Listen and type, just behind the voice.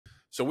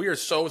So we are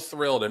so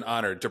thrilled and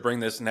honored to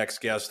bring this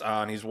next guest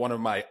on. He's one of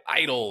my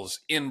idols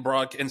in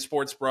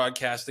sports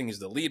broadcasting. He's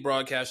the lead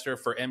broadcaster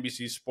for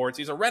NBC Sports.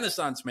 He's a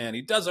Renaissance man.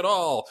 He does it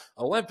all.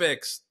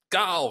 Olympics,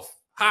 golf,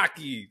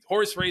 hockey,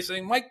 horse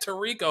racing. Mike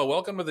Tirico,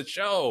 welcome to the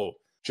show.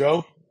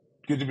 Joe,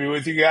 good to be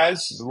with you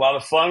guys. It was a lot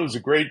of fun. It was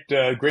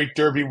a great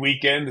Derby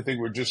weekend. I think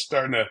we're just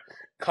starting to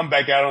come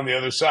back out on the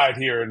other side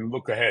here and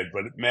look ahead.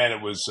 But man,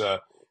 it was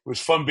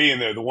fun being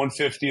there. The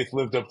 150th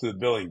lived up to the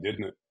billing,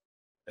 didn't it?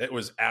 It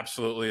was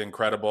absolutely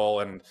incredible.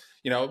 And,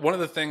 you know, one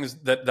of the things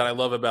that I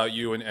love about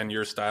you and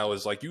your style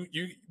is like you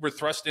were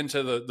thrust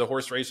into the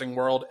horse racing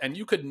world, and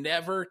you could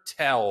never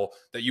tell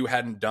that you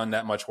hadn't done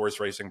that much horse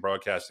racing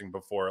broadcasting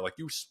before. Like,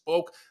 you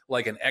spoke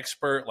like an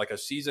expert, like a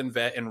seasoned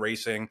vet in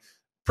racing,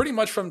 pretty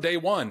much from day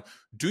one.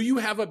 Do you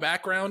have a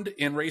background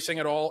in racing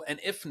at all? And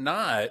if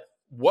not,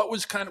 what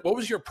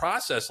was your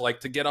process like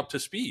to get up to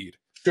speed?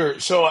 Sure.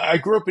 So I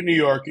grew up in New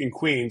York, in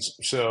Queens.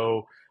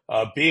 So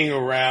being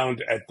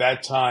around at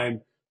that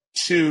time,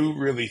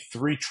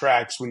 three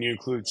tracks when you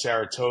include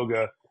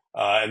Saratoga,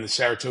 and the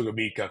Saratoga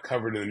meet got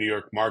covered in the New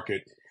York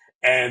market,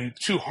 and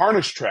 2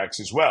 harness tracks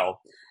as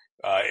well,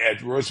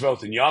 at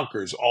Roosevelt and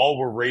Yonkers. All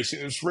were racing.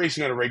 It was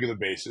racing on a regular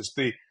basis.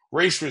 The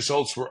race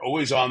results were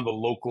always on the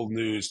local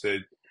news. The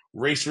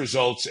race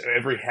results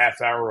every half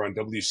hour on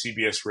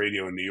WCBS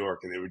radio in New York,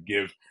 and they would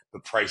give the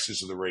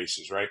prices of the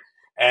races, right?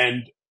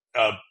 And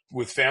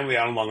with family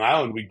out on Long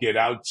Island, we'd get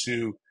out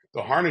to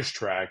the harness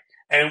track.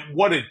 And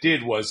what it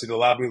did was it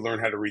allowed me to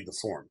learn how to read the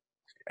form.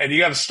 And you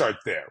got to start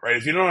there, right?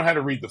 If you don't know how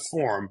to read the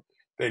form,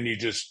 then you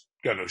just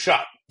got no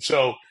shot.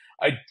 So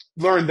I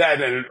learned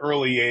that at an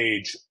early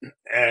age.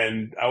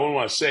 And I wouldn't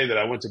want to say that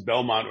I went to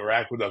Belmont or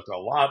Aqueduct a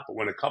lot, but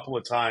went a couple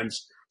of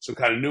times, so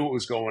kind of knew what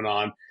was going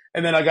on.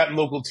 And then I got in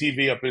local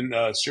TV up in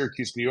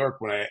Syracuse, New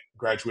York when I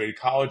graduated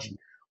college. And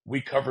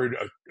we covered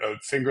a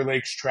Finger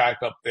Lakes track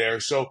up there.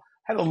 So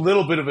had a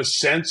little bit of a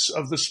sense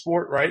of the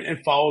sport, right?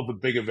 And followed the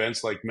big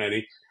events like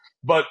many.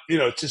 But, you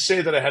know, to say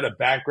that I had a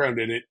background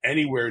in it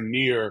anywhere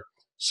near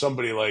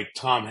somebody like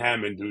Tom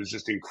Hammond, who was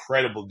just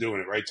incredible doing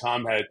it, right?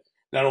 Tom had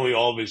not only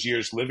all of his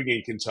years living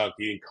in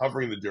Kentucky and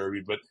covering the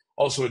Derby, but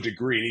also a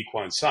degree in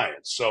equine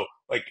science. So,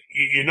 like,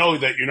 you know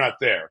that you're not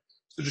there.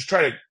 So just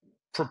try to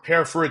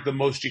prepare for it the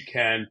most you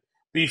can,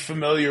 be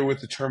familiar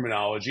with the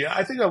terminology.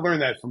 I think I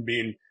learned that from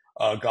being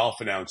a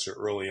golf announcer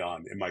early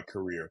on in my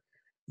career,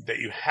 that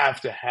you have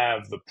to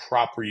have the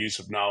proper use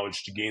of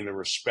knowledge to gain the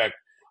respect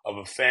of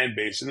a fan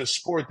base in a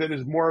sport that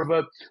is more of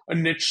a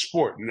niche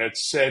sport. And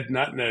that's said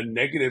not in a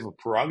negative or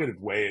prerogative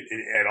way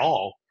at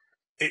all.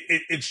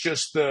 It's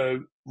just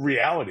the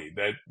reality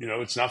that, you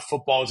know, it's not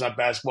football, it's not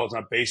basketball, it's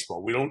not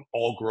baseball. We don't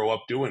all grow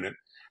up doing it.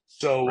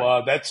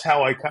 So that's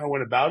how I kind of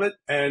went about it.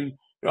 And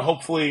you know,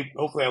 hopefully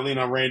I lean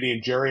on Randy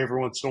and Jerry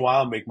every once in a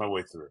while and make my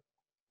way through it.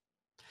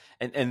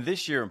 And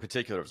this year in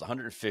particular, it was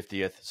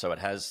 150th, so it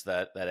has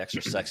that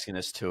extra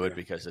sexiness to it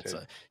because it's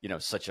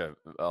such a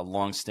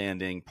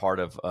long-standing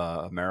part of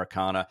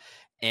Americana.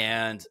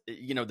 And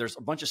there's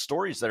a bunch of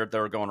stories that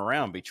are going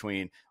around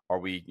between, are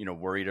we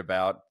worried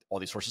about all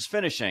these horses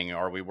finishing?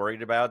 Are we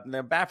worried about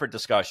the Baffert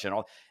discussion?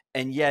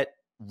 And yet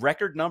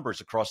record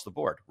numbers across the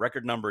board,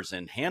 record numbers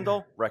in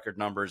handle, record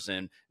numbers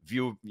in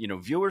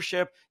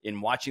viewership, in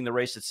watching the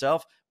race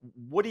itself.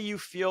 What do you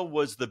feel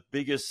was the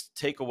biggest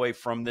takeaway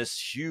from this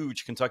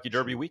huge Kentucky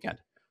Derby weekend?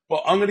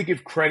 Well, I'm going to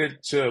give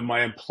credit to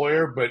my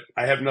employer, but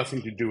I have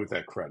nothing to do with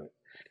that credit.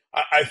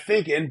 I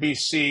think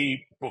NBC,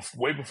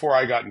 way before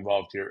I got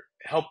involved here,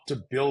 helped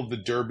to build the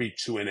Derby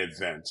to an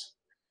event.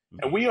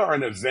 And we are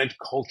an event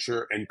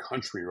culture and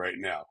country right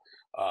now.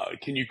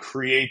 Can you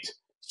create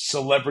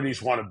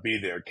celebrities want to be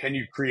there? Can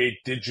you create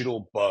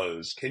digital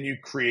buzz? Can you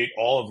create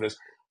all of this?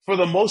 For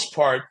the most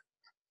part,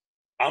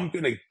 I'm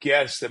going to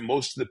guess that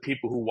most of the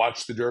people who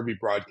watch the Derby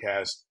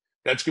broadcast,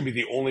 that's going to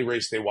be the only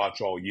race they watch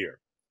all year.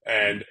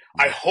 And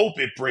I hope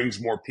it brings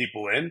more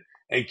people in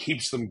and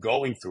keeps them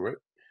going through it.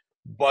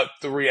 But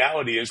the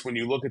reality is, when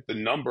you look at the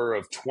number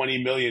of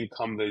 20 million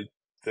come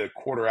the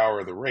quarter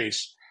hour of the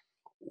race,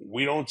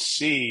 we don't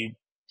see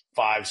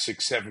 5,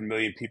 6, 7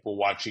 million people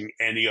watching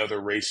any other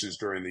races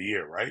during the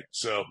year, right?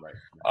 So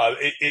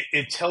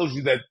it tells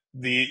you that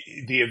the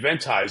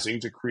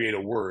eventizing, to create a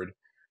word,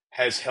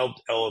 has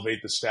helped elevate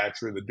the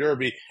stature of the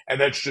Derby, and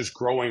that's just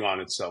growing on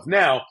itself.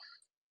 Now,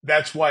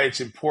 that's why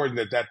it's important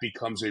that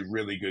becomes a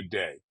really good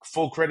day.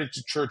 Full credit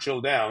to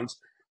Churchill Downs.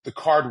 The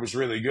card was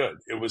really good.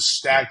 It was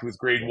stacked with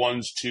grade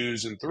 1s,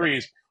 2s, and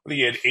 3s. I think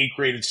he had 8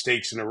 graded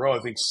stakes in a row. I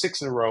think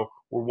 6 in a row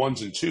were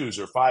 1s and 2s,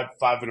 or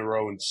 5 in a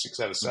row and 6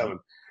 out of 7.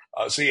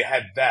 So you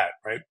had that,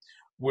 right?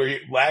 Where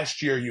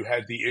last year you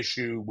had the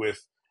issue with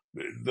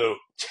the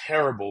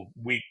terrible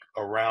week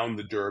around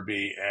the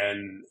Derby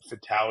and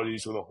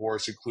fatalities with a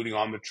horse, including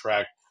on the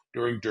track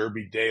during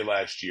Derby Day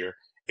last year.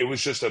 It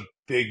was just a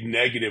big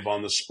negative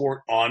on the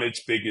sport on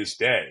its biggest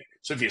day.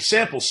 So if you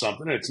sample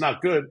something and it's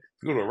not good,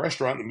 if you go to a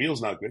restaurant and the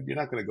meal's not good, you're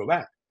not going to go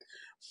back.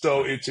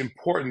 So it's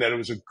important that it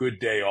was a good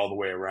day all the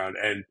way around.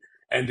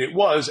 And it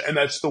was, and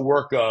that's the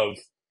work of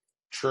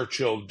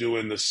Churchill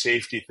doing the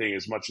safety thing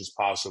as much as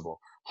possible.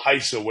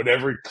 HISA,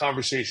 whatever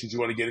conversations you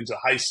want to get into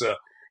HISA,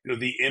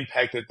 the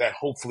impact that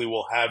hopefully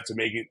will have to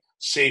make it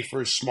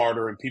safer,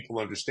 smarter, and people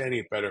understanding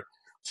it better.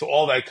 So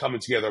all that coming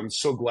together, I'm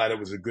so glad it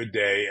was a good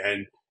day,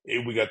 and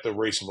we got the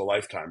race of a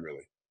lifetime,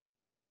 really.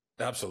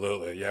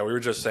 Absolutely. Yeah, we were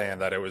just saying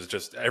that it was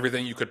just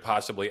everything you could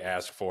possibly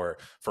ask for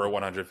a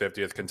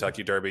 150th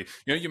Kentucky Derby.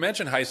 You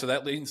mentioned HISA.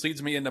 That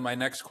leads me into my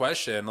next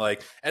question.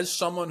 Like, as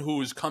someone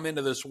who's come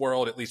into this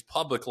world, at least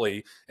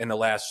publicly, in the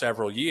last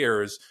several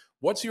years,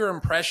 what's your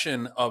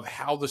impression of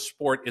how the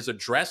sport is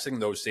addressing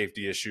those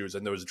safety issues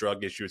and those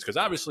drug issues? Because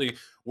obviously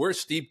we're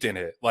steeped in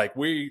it. Like,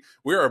 we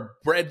are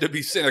bred to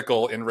be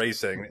cynical in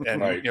racing,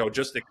 and Right.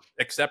 just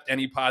accept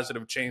any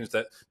positive change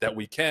that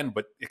we can,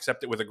 but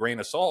accept it with a grain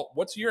of salt.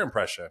 What's your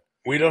impression?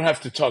 We don't have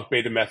to talk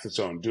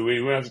betamethasone, do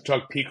we? We don't have to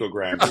talk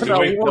picograms.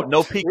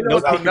 No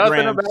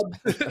picograms.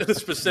 About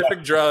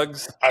specific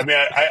drugs. I mean,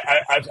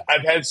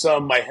 I've had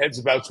my head's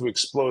about to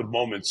explode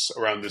moments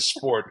around this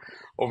sport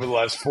over the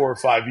last 4 or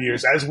 5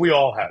 years, as we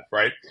all have,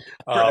 right?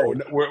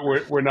 Right.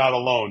 We're not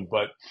alone,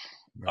 but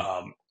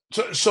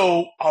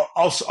so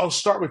I'll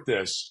start with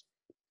this.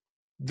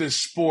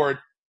 This sport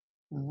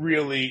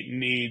really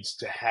needs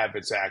to have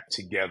its act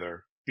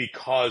together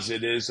because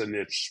it is a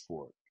niche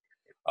sport.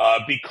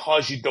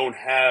 Because you don't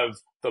have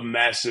the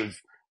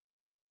massive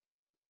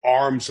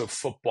arms of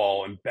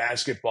football and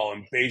basketball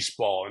and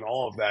baseball and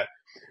all of that,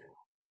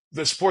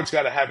 the sport's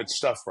got to have its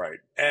stuff right.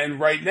 And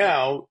right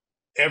now,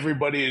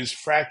 everybody is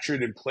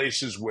fractured in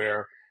places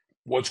where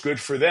what's good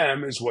for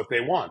them is what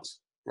they want,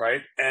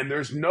 right? And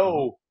there's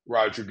no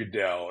Roger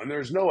Goodell, and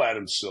there's no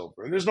Adam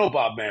Silver, and there's no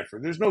Bob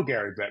Manfred, there's no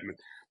Gary Bettman,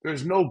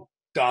 there's no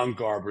Don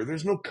Garber,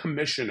 there's no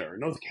commissioner,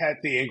 no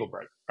Kathy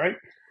Engelbrecht, right?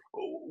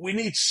 We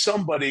need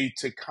somebody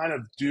to kind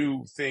of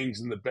do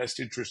things in the best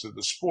interest of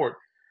the sport.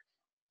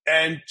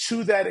 And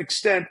to that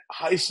extent,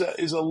 HISA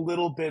is a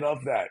little bit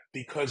of that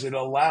because it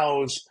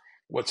allows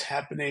what's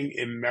happening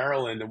in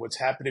Maryland and what's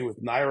happening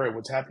with NYRA and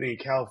what's happening in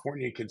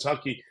California and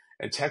Kentucky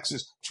and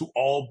Texas to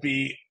all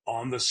be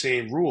on the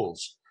same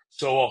rules.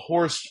 So a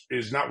horse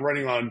is not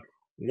running on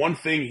one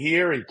thing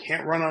here and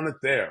can't run on it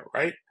there,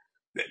 right?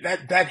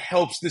 That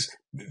helps.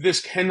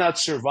 This cannot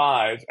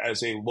survive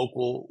as a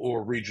local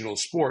or regional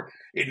sport.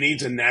 It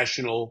needs a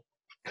national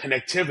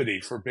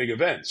connectivity for big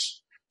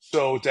events.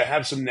 So to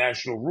have some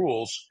national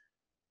rules,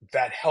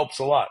 that helps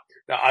a lot.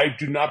 Now, I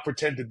do not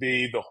pretend to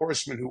be the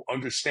horsemen who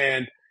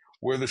understand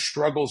where the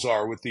struggles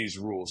are with these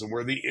rules and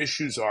where the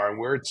issues are and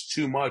where it's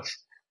too much.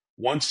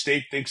 One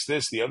state thinks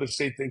this, the other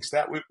state thinks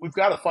that. We've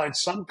got to find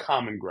some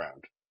common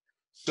ground.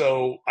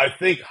 So I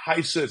think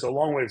HISA is a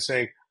long way of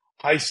saying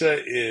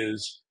HISA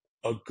is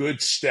a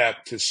good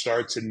step to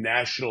start to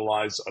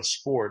nationalize a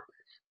sport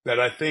that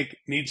I think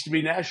needs to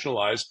be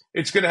nationalized.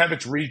 It's going to have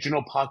its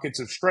regional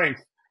pockets of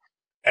strength,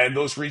 and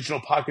those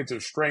regional pockets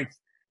of strength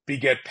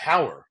beget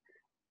power.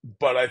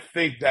 But I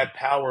think that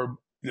power,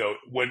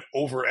 when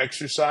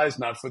over-exercised,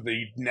 not for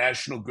the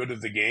national good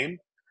of the game,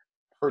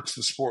 hurts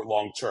the sport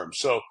long term.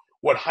 So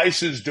what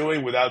HISA is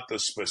doing without the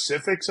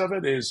specifics of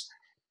it is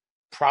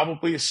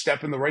probably a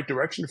step in the right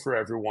direction for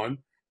everyone,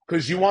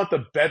 because you want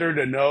the better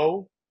to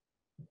know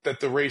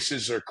that the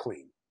races are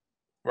clean,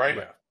 right?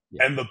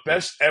 Yeah. And the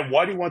best, and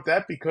why do you want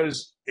that?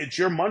 Because it's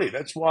your money.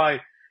 That's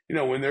why,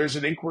 when there's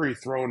an inquiry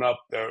thrown up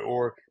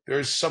or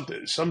there's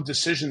some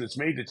decision that's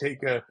made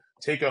to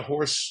take a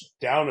horse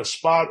down a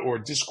spot or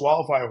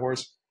disqualify a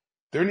horse,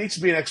 there needs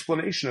to be an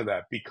explanation of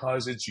that,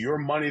 because it's your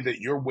money that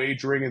you're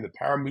wagering in the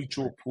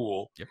pari-mutuel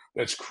pool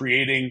that's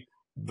creating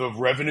the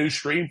revenue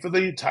stream for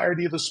the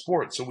entirety of the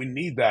sport. So we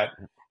need that.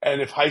 And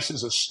if HISA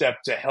is a step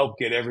to help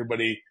get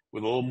everybody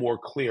with a little more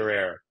clear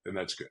air, then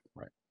that's good.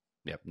 Right.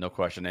 Yeah, no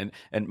question.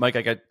 And Mike,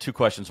 I got two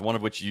questions. One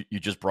of which you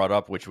just brought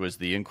up, which was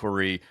the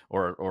inquiry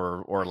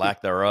or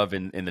lack thereof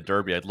in the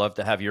Derby. I'd love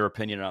to have your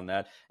opinion on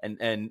that.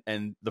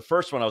 And the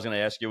first one I was going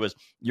to ask you was,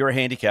 you're a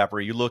handicapper.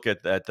 You look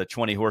at the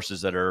 20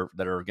 horses that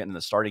are getting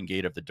the starting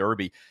gate of the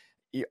Derby.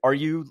 Are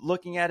you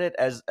looking at it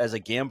as a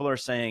gambler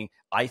saying,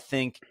 I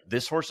think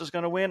this horse is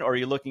going to win? Or are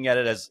you looking at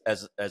it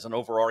as an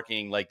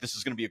overarching, like, this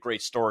is going to be a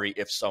great story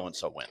if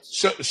so-and-so wins?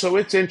 So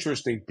it's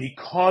interesting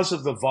because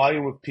of the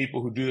volume of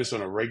people who do this on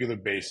a regular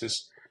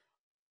basis.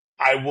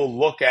 I will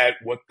look at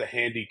what the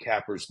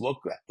handicappers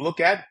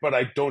look at, but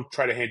I don't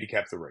try to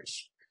handicap the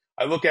race.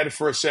 I look at it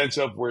for a sense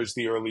of where's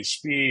the early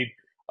speed.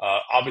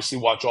 Obviously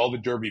watch all the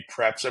Derby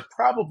preps. I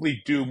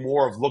probably do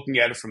more of looking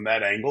at it from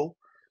that angle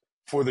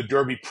for the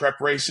Derby prep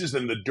races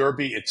than the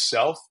Derby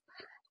itself,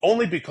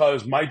 only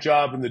because my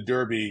job in the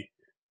Derby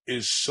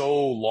is so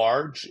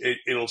large.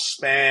 It'll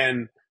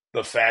span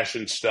the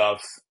fashion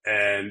stuff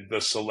and the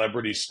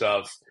celebrity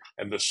stuff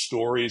and the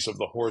stories of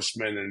the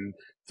horsemen and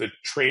the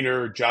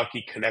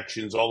trainer-jockey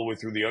connections all the way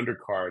through the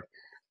undercard,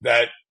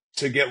 that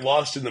to get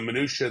lost in the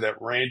minutia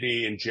that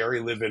Randy and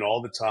Jerry live in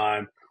all the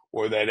time,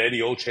 or that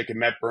Eddie Olczyk and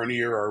Matt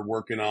Bernier are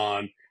working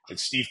on, and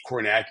Steve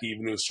Kornacki,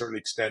 even to a certain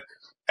extent,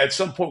 at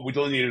some point we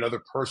don't need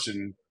another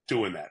person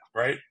doing that,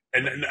 right?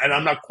 And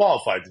I'm not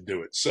qualified to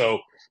do it. So,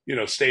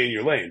 stay in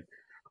your lane.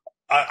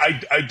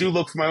 I do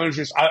look for my own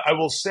interest. I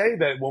will say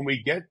that when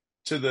we get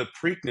to the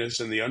Preakness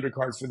and the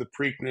undercard for the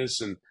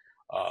Preakness, and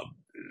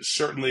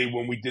certainly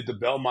when we did the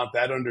Belmont,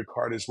 that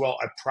undercard as well,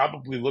 I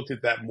probably looked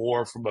at that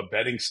more from a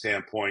betting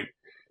standpoint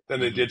than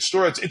they did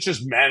store. It's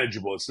just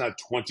manageable. It's not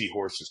 20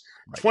 horses.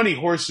 Right. 20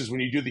 horses, when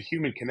you do the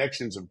human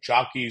connections of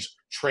jockeys,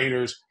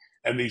 trainers,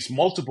 and these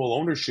multiple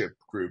ownership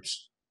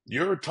groups,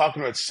 you're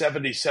talking about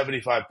 70,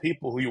 75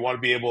 people who you want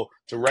to be able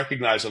to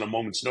recognize on a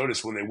moment's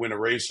notice when they win a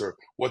race, or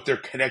what their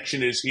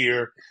connection is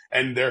here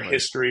and their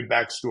history,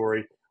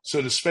 backstory.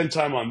 So to spend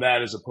time on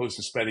that as opposed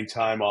to spending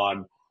time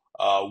on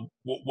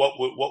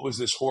what was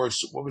this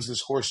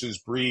horse's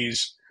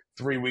breeze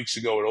 3 weeks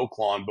ago at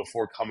Oaklawn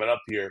before coming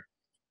up here,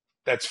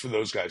 that's for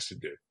those guys to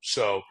do.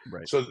 So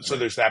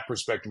there's that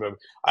perspective of it.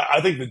 I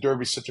think the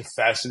Derby is such a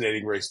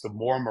fascinating race. The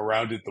more I'm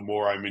around it, the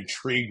more I'm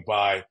intrigued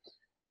by.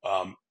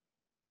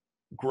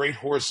 Great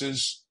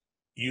horses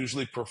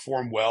usually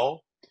perform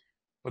well,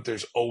 but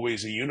there's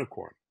always a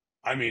unicorn.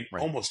 I mean,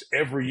 almost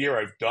every year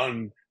I've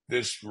done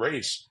this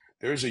race,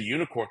 there's a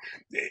unicorn.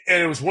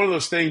 And it was one of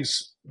those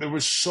things, there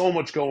was so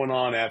much going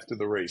on after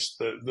the race.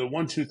 The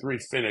 1, 2, 3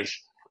 finish,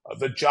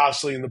 the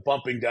jostling and the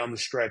bumping down the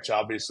stretch,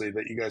 obviously,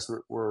 that you guys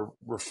were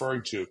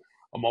referring to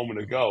a moment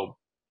ago.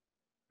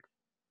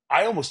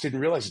 I almost didn't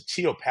realize that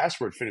Tio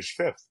Password finished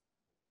 5th.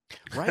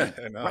 Right,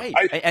 right.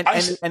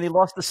 And he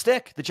lost the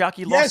stick. The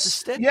jockey lost the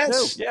stick.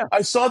 Yes, too. Yeah.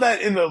 I saw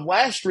that in the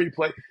last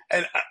replay.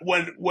 And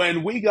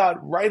when we got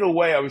right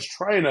away, I was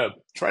trying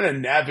to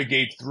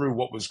navigate through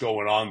what was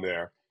going on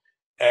there.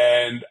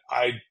 And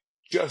I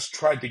just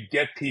tried to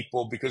get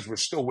people, because we're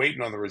still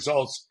waiting on the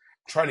results,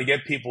 trying to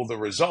get people the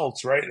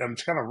results, right? And I'm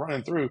just kind of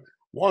running through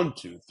 1,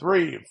 2,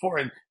 3, and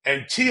 4.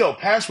 And Tio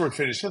Password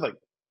finished 5th. Like,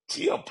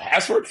 Tio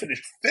Password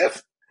finished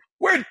 5th?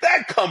 Where'd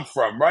that come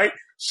from, right?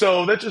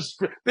 So that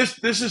just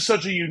this is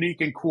such a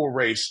unique and cool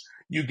race.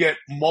 You get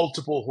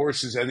multiple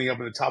horses ending up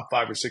in the top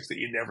 5 or 6 that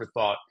you never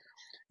thought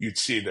you'd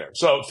see there.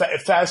 So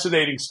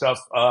fascinating stuff.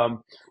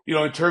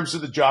 In terms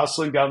of the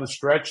jostling down the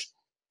stretch,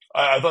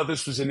 I thought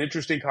this was an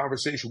interesting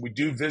conversation. We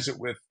do visit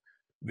with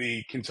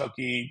the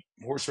Kentucky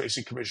Horse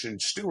Racing Commission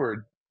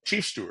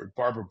chief steward,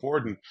 Barbara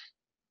Borden,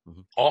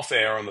 off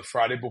air on the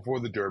Friday before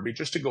the Derby,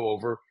 just to go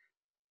over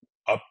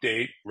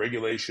update,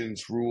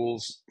 regulations,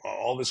 rules,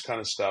 all this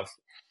kind of stuff.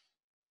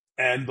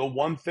 And the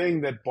one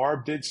thing that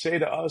Barb did say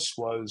to us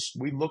was,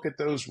 we look at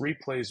those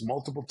replays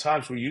multiple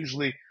times. We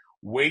usually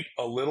wait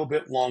a little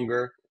bit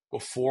longer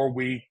before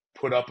we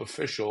put up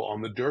official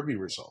on the Derby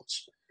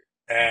results.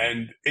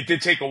 And it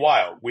did take a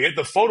while.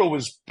 The photo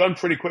was done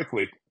pretty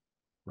quickly.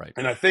 Right.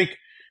 And I think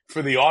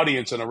for the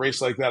audience in a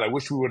race like that, I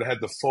wish we would have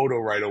had the photo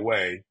right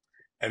away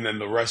and then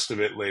the rest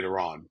of it later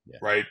on,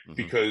 right?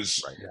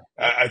 Because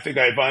I think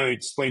I finally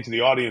explained to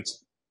the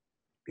audience,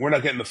 we're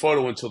not getting the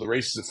photo until the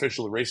race is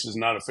official. The race is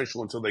not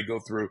official until they go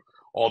through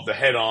all of the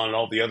head-on and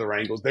all the other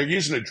angles. They're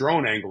using a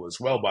drone angle as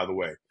well, by the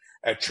way,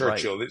 at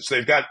Churchill. Right. So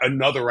they've got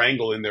another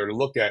angle in there to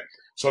look at.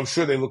 So I'm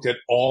sure they looked at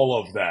all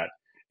of that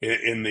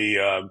in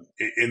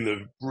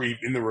the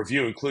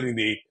review, including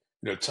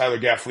the Tyler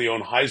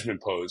Gaffleone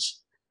Heisman pose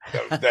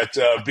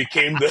that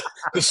became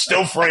the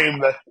still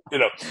frame that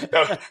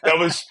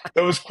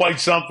was quite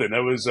something.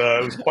 It was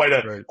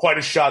quite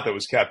a shot that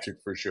was captured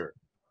for sure.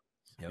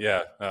 Yep.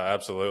 Yeah,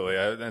 absolutely.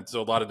 There's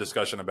a lot of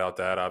discussion about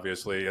that,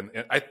 obviously, and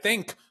I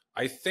think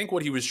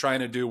what he was trying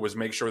to do was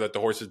make sure that the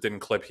horses didn't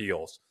clip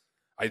heels.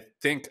 I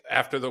think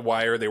after the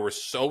wire, they were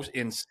so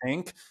in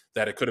sync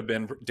that it could have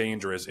been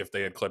dangerous if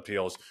they had clipped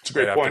heels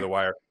right after the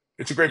wire.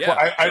 It's a great point.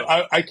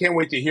 I can't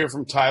wait to hear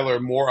from Tyler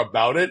more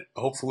about it.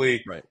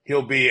 Hopefully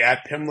he'll be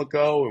at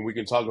Pimlico and we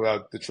can talk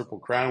about the Triple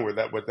Crown, what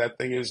that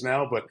thing is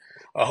now. But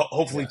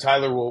hopefully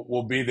Tyler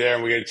will be there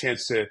and we get a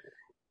chance to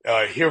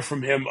hear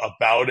from him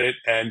about it.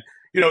 And,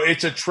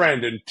 it's a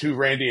trend, and to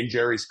Randy and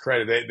Jerry's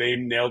credit, they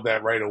nailed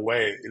that right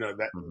away.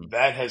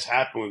 That has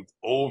happened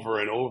over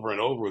and over and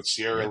over with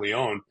Sierra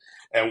Leone.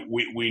 And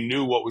we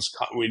knew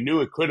we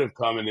knew it could have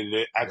come, and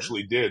it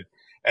actually did.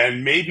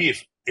 And maybe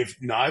if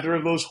neither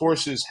of those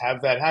horses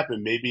have that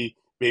happen, maybe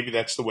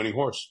that's the winning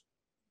horse.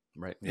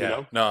 Right.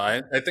 Yeah. No,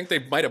 I think they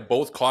might have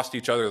both cost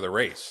each other the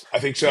race. I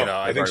think so.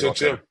 I think so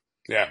too.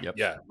 Yeah. Yep.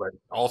 Yeah. But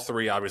all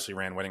three obviously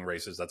ran winning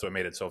races. That's what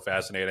made it so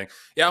fascinating.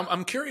 Yeah.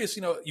 I'm curious,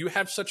 you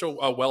have such a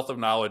wealth of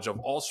knowledge of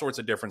all sorts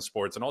of different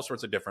sports and all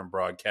sorts of different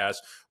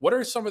broadcasts. What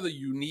are some of the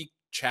unique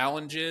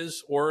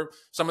challenges or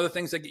some of the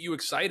things that get you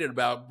excited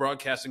about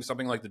broadcasting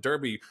something like the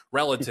Derby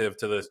relative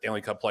to the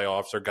Stanley Cup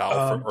playoffs or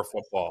golf or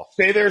football?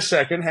 Stay there a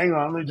second. Hang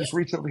on. Let me just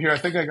reach over here. I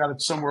think I got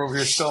it somewhere over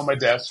here still on my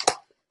desk.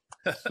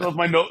 Still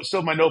my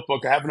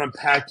notebook. I haven't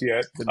unpacked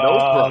yet. The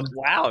notebook.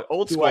 Wow.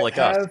 Old school like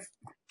us.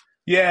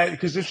 Yeah,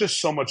 because there's just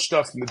so much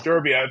stuff in the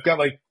Derby. I've got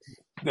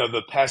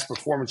the past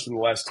performance from the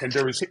last 10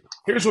 Derbies.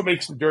 Here's what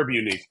makes the Derby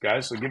unique,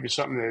 guys. I'll give you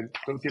something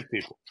to go give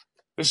people.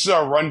 This is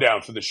our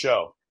rundown for the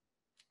show.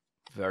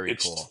 Very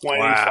cool. It's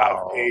 25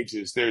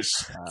 pages. There's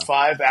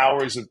 5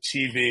 hours of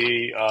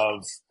TV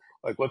of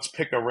let's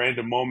pick a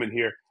random moment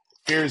here.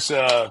 Here's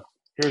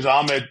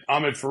Ahmed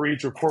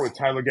Farid's report with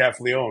Tyler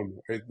Gaffleone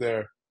right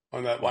there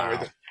on that line right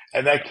there.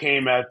 and that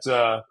came at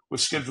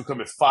was scheduled to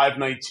come at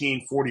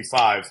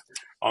 5:19:45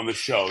 on the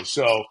show.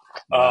 So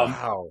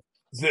Wow.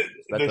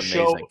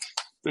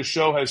 the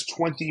show has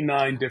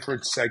 29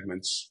 different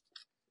segments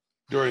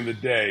during the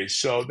day.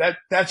 So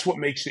that's what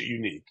makes it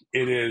unique.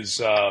 It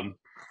is.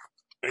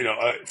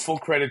 Full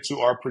credit to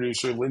our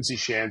producer, Lindsay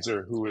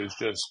Shanzer, who is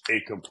just a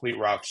complete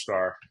rock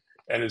star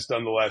and has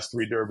done the last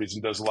 3 derbies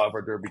and does a lot of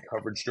our derby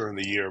coverage during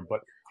the year.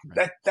 But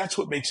that's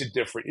what makes it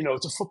different.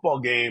 It's a football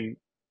game.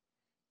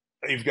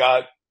 You've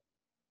got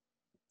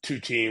 2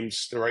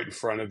 teams. They're right in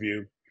front of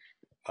you.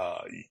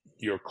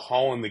 You're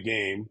calling the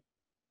game,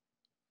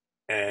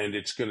 and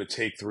it's going to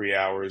take 3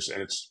 hours,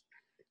 and it's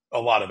a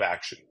lot of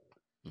action.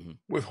 Mm-hmm.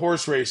 With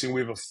horse racing,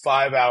 we have a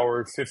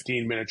 5-hour,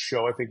 15-minute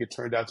show, I think it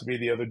turned out to be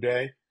the other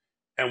day.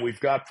 And we've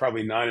got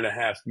probably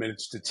 9.5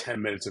 minutes to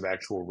 10 minutes of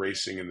actual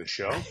racing in the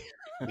show.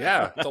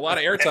 Yeah, it's a lot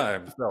of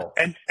airtime.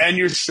 And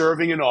you're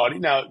serving an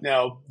audience.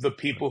 Now, the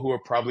people who are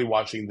probably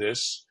watching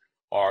this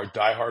are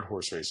diehard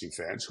horse racing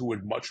fans who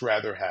would much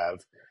rather have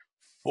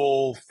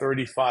full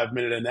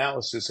 35-minute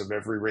analysis of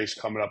every race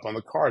coming up on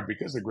the card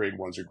because the grade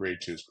 1s or grade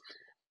 2s.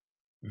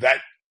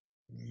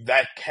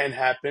 That can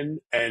happen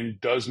and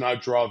does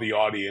not draw the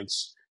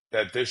audience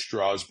that this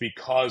draws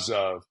because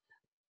of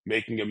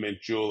Making a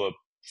Mint Julep,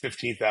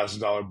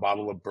 $15,000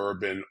 bottle of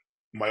bourbon,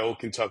 My Old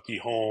Kentucky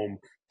Home,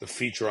 the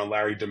feature on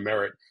Larry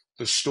Demerit,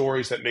 the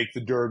stories that make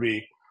the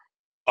Derby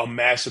a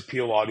mass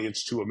appeal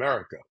audience to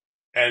America.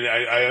 And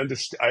I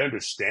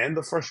understand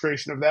the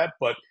frustration of that,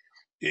 but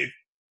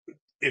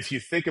if you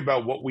think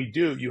about what we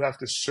do, you have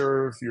to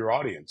serve your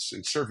audience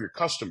and serve your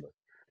customer.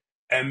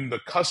 And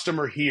the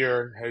customer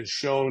here has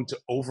shown to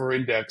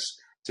over-index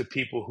to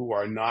people who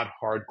are not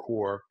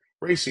hardcore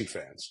racing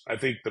fans. I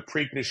think the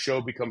Preakness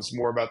show becomes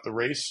more about the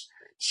race.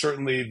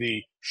 Certainly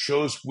the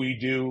shows we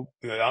do,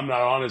 I'm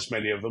not on as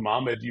many of them.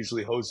 Ahmed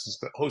usually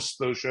hosts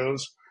those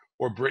shows,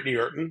 or Brittany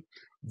Urton.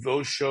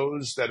 Those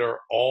shows that are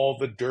all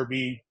the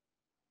Derby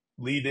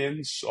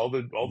lead-ins, all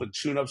the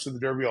tune-ups of the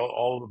Derby,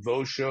 all of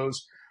those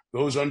shows,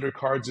 those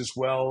undercards as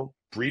well,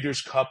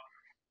 Breeders' Cup.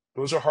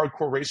 Those are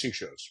hardcore racing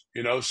shows,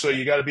 so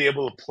you got to be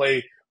able to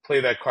play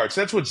that card.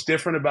 So that's what's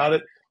different about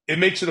it. It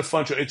makes it a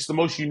fun show. It's the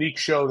most unique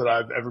show that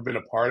I've ever been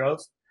a part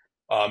of.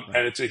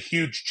 And it's a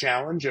huge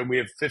challenge, and we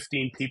have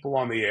 15 people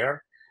on the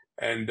air,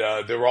 and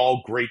they're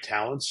all great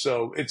talents.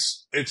 So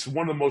it's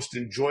one of the most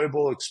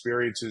enjoyable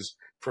experiences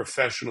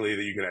professionally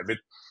that you can have.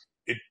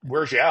 It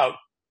wears you out.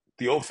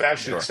 The old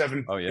fashioned at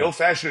 7, the old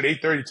fashioned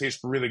at 8:30 tastes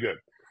really good.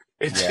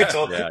 It's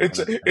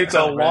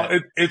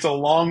a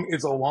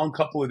long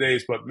couple of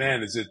days, but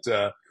man, is it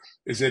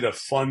a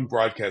fun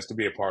broadcast to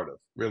be a part of?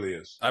 Really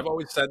is. I've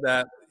always said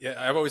that. Yeah,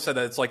 I've always said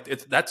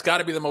that that's got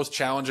to be the most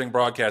challenging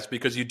broadcast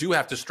because you do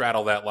have to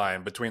straddle that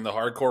line between the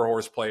hardcore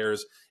horse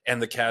players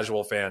and the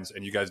casual fans,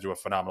 and you guys do a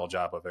phenomenal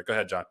job of it. Go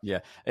ahead, John.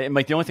 Yeah, and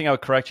Mike, the only thing I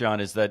would correct you on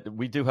is that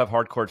we do have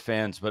hardcore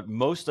fans, but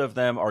most of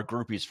them are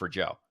groupies for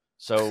Joe.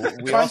 So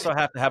we also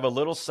have to have a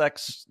little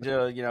sex,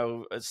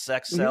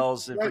 sex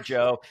sells for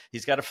Joe.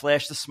 He's got to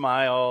flash the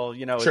smile,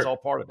 Sure. It's all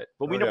part of it.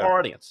 But we know our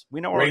audience. We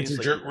know our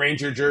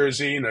Ranger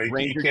jersey, you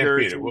can't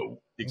beat it.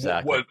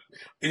 Exactly.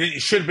 It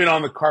should have been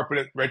on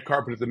the red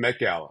carpet at the Met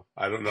Gala.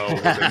 I don't know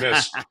what they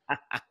missed.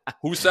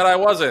 Who said I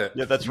wasn't?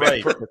 Yeah, that's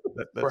right.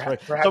 That's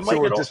right. Perhaps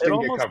so Mike, just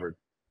didn't get covered.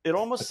 It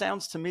almost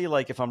sounds to me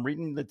like, if I'm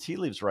reading the tea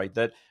leaves right,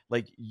 that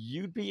like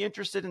you'd be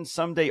interested in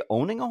someday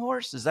owning a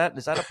horse. Is that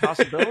a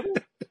possibility?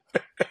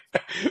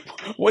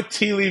 What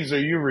tea leaves are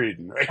you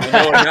reading? Right? I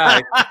know a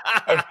guy.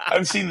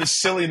 I've seen the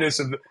silliness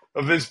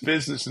of this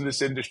business and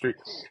this industry.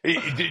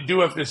 I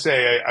do have to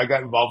say, I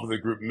got involved with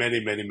a group many,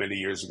 many, many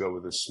years ago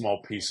with a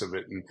small piece of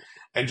it,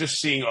 and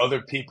just seeing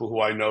other people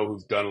who I know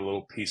who've done a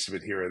little piece of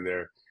it here and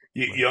there,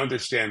 you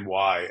understand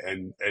why,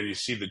 and you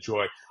see the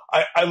joy.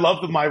 I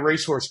love the My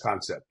Racehorse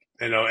concept,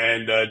 and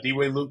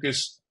Dwayne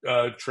Lucas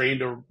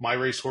trained a My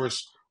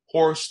Racehorse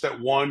horse that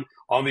won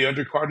on the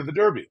undercard of the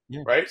Derby,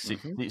 right?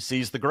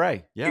 Sees the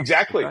gray. Yeah,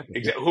 exactly.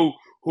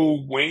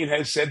 Who Wayne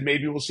has said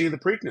maybe we'll see the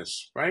Preakness,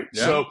 right?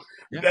 Yeah. So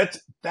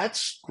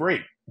that's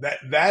great.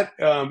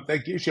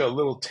 That gives you a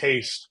little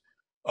taste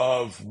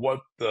of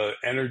what the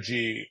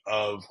energy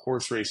of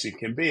horse racing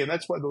can be, and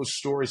that's why those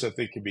stories I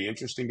think can be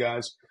interesting,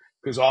 guys.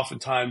 Because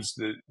oftentimes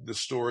the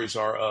stories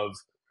are of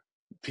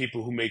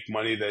people who make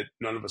money that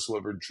none of us will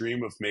ever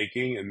dream of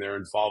making, and their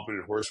involvement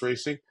in horse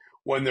racing.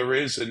 When there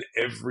is an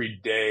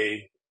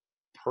everyday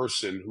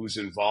person who's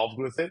involved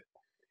with it,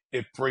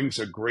 it brings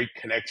a great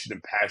connection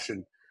and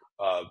passion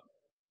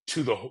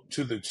to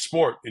the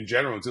sport in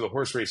general, and to the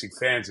horse racing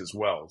fans as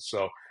well.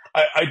 So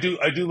I do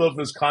love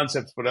those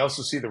concepts, but I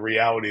also see the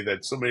reality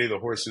that so many of the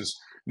horses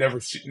never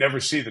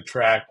see the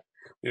track.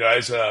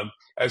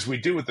 As we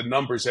do with the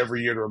numbers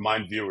every year to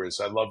remind viewers.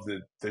 I love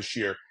that this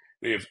year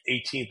we have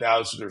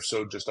 18,000 or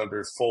so just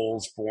under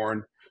foals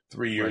born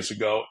 3 years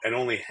ago, and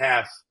only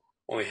half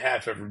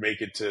ever make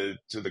it to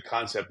the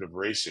concept of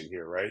racing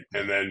here, right?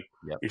 And then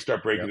you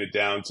start breaking it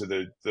down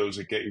to those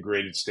that get in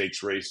graded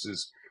stakes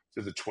races,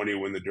 to the 20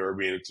 win the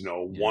Derby, and it's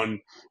one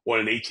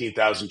in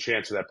 18,000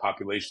 chance of that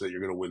population that you're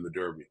going to win the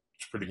Derby.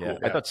 It's pretty Yeah, cool.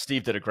 I thought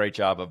Steve did a great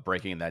job of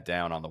breaking that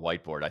down on the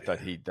whiteboard. I thought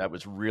that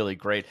was really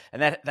great,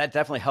 and that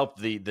definitely helped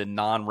the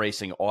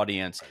non-racing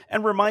audience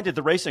and reminded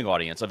the racing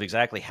audience of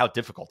exactly how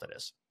difficult it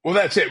is. Well,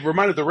 that's it.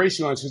 Reminded the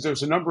racing audience because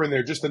there's a number in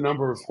there, just the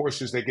number of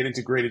horses that get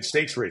integrated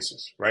stakes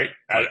races, right?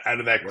 Out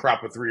of that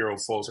crop of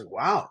 3-year-old foals. Like,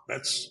 wow,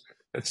 that's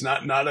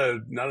not a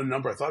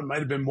number. I thought it might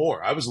have been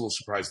more. I was a little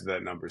surprised at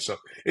that number. So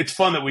it's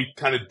fun that we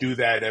kind of do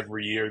that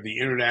every year. The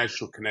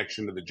international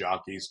connection to the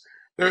jockeys.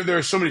 There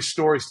are so many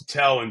stories to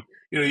tell, and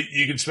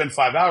you can spend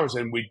 5 hours,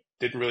 and we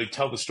didn't really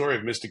tell the story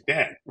of Mystik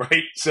Dan,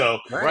 right? So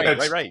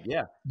right,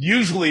 yeah.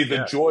 Usually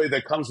the joy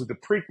that comes with the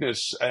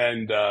Preakness,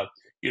 and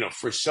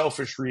for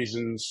selfish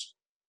reasons,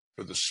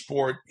 for the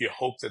sport, you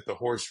hope that the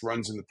horse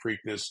runs in the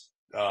Preakness.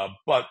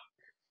 But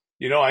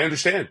I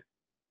understand.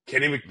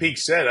 Kenny McPeek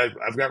said,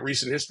 I've got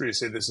recent history to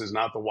say this is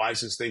not the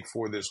wisest thing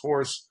for this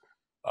horse.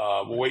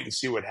 We'll wait and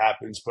see what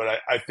happens. But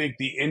I think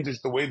the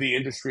way the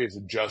industry has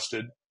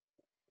adjusted.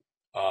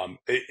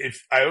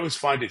 I always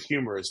find it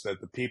humorous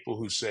that the people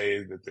who say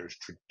that there's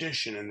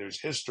tradition and there's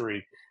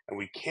history and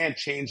we can't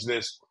change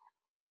this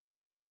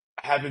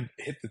haven't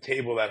hit the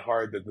table that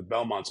hard that the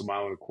Belmont's 1.25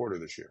 miles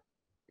this year.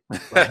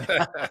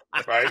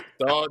 Right?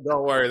 Don't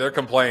worry, they're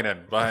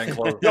complaining behind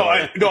closed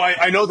doors.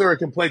 I know there are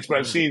complaints, but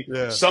I've seen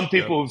some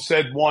people who've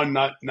said one,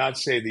 not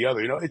say the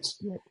other.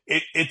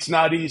 It's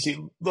not easy.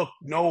 Look,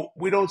 no,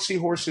 we don't see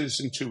horses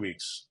in 2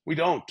 weeks. We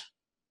don't.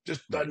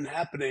 Just doesn't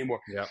happen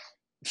anymore. Yeah.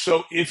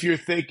 So if you're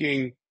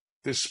thinking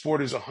this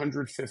sport is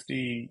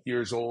 150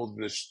 years old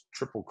in this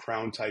Triple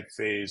Crown type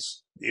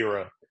phase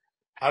era,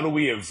 how do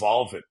we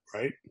evolve it,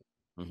 right?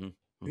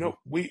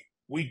 Mm-hmm.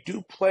 We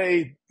do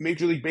play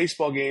Major League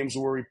Baseball games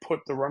where we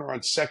put the runner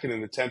on second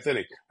in the 10th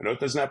inning. I know it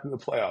doesn't happen in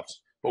the playoffs,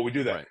 but we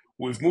do that. Right.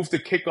 We've moved the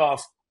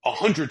kickoff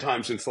 100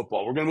 times in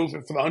football. We're going to move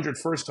it for the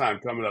 101st time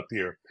coming up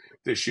here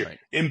this year.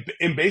 Right.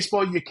 In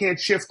baseball, you can't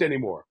shift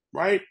anymore,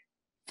 right?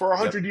 For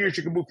 100 years,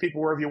 you can move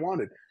people wherever you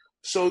wanted.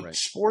 So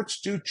sports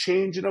do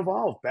change and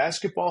evolve.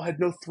 Basketball had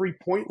no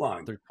 3-point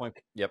line. 3-point.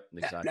 Yep,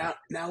 exactly.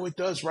 Now it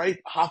does, right?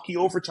 Hockey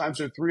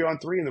overtimes are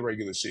 3-on-3 in the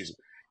regular season.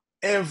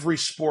 Every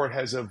sport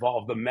has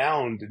evolved. The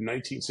mound in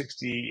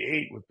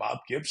 1968 with Bob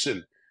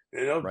Gibson,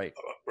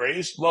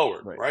 raised,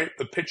 lowered, right?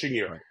 The pitching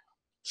era. Right.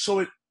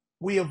 So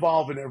we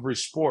evolve in every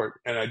sport,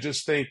 and I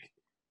just think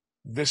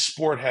this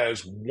sport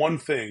has one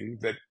thing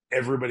that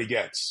everybody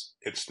gets.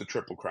 It's the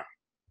Triple Crown.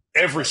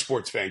 Every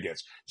sports fan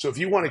gets. So if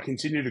you want to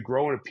continue to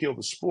grow and appeal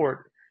the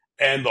sport,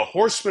 and the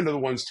horsemen are the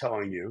ones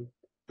telling you,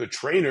 the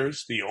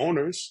trainers, the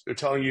owners, they're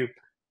telling you,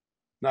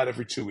 not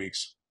every 2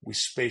 weeks. We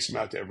space them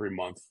out to every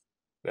month.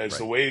 That's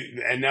the way.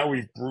 And now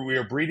we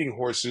are breeding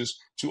horses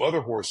to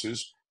other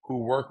horses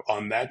who work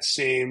on that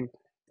same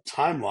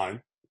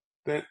timeline.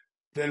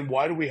 Then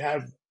why do we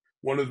have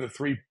one of the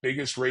 3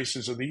 biggest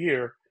races of the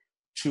year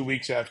 2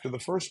 weeks after the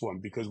first one?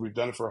 Because we've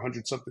done it for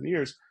 100-something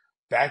years.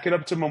 Back it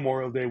up to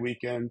Memorial Day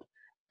weekend.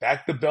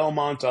 Back the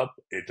Belmont up.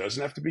 It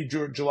doesn't have to be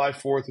July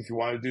 4th if you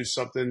want to do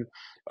something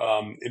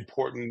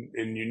important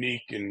and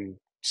unique and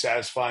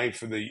satisfying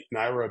for the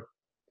NYRA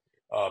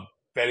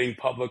betting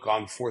public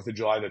on 4th of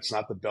July. That's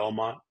not the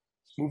Belmont.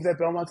 Move that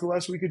Belmont to the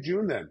last week of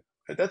June then.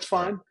 That's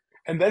fine.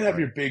 And then have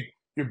your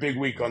big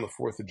week on the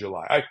 4th of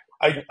July.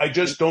 I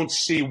just don't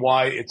see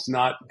why it's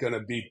not going to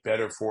be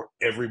better for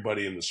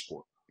everybody in the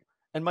sport.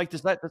 And Mike,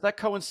 does that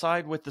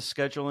coincide with the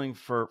scheduling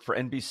for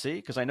NBC?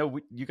 Because I know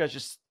you guys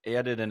just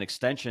added an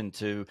extension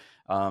to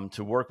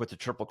work with the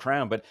Triple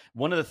Crown. But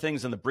one of the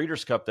things in the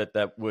Breeders' Cup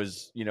that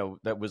was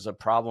a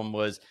problem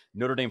was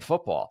Notre Dame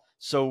football.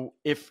 So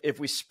if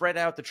we spread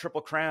out the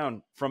Triple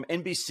Crown from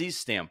NBC's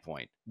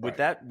standpoint, would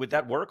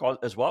that work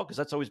as well? Because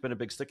that's always been a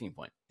big sticking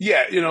point.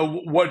 Yeah,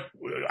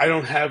 I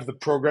don't have the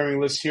programming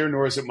list here,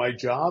 nor is it my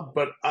job,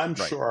 but I'm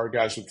sure our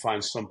guys would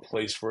find some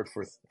place for it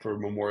for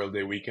Memorial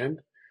Day weekend.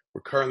 We're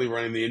currently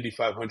running the Indy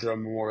 500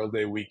 on Memorial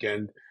Day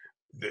weekend.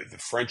 The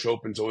French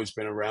Open's always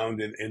been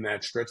around in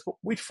that stretch, but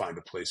we'd find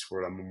a place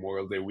for it on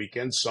Memorial Day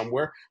weekend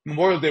somewhere.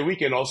 Memorial Day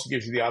weekend also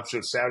gives you the option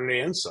of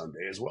Saturday and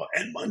Sunday as well,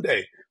 and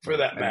Monday for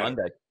that matter.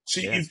 Monday. So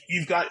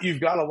you've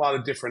got a lot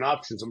of different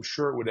options. I'm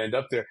sure it would end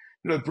up there.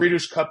 The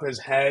Breeders' Cup has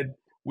had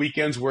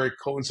weekends where it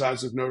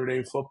coincides with Notre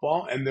Dame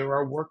football, and there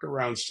are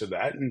workarounds to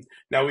that. And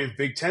now we have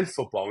Big Ten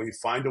football. We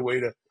find a way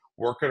to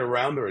work it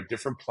around. There are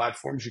different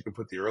platforms. You can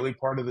put the early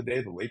part of the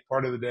day, the late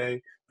part of the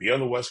day, be on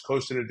the West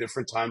Coast in a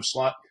different time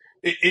slot.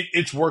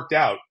 It's worked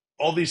out.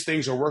 All these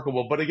things are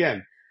workable. But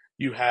again,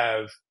 you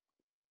have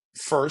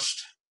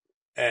first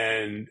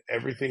and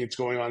everything that's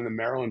going on in the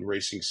Maryland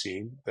racing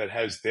scene that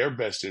has their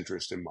best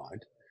interest in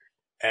mind.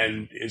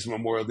 And is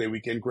Memorial Day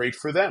weekend great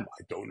for them?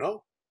 I don't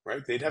know,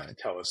 right? They'd have to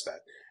tell us that.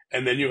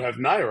 And then you have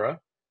NYRA,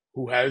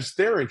 who has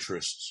their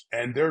interests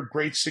and their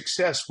great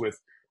success with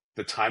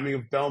the timing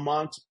of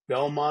Belmont,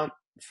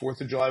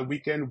 4th of July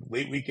weekend,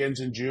 late weekends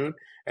in June,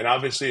 and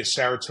obviously a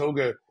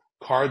Saratoga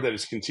card that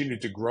has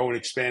continued to grow and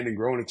expand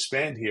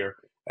here.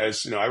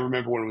 As I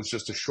remember when it was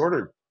just a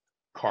shorter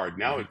card.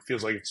 Now it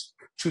feels like it's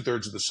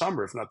 2/3 of the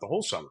summer, if not the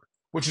whole summer,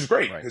 which is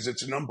great because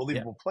it's an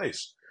unbelievable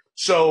place.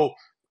 So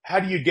how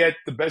do you get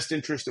the best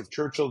interest of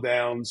Churchill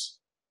Downs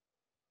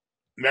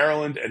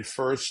Maryland and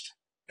First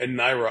and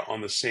Naira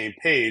on the same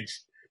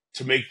page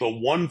to make the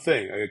one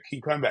thing, I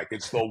keep coming back,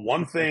 it's the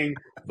one thing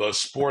the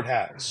sport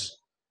has.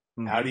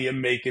 How do you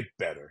make it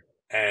better?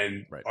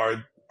 And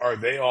are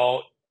they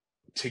all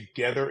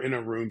together in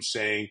a room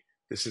saying,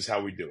 this is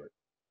how we do it?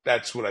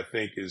 That's what I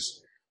think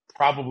is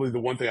probably the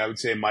one thing I would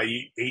say in my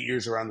 8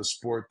 years around the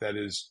sport that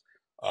is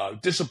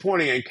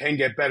disappointing and can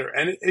get better.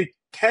 And it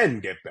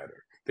can get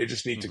better. They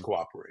just need to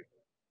cooperate.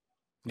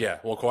 Yeah,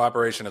 well,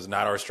 cooperation is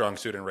not our strong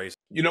suit in racing.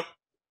 You know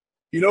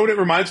what it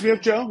reminds me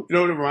of, Joe? You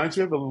know what it reminds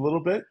me of a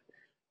little bit?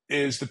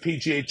 Is the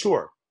PGA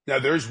Tour. Now,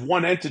 there's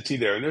one entity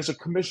there, and there's a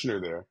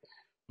commissioner there,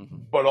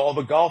 but all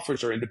the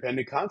golfers are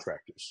independent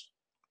contractors,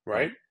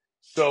 right?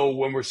 So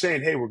when we're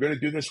saying, hey, we're going to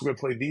do this, we're going to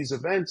play these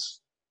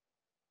events,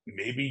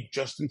 maybe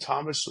Justin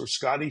Thomas or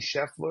Scotty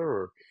Scheffler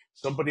or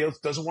somebody else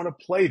doesn't want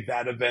to play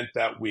that event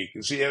that week.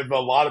 And so you have a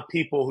lot of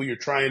people who you're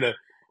trying to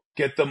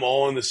get them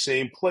all in the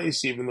same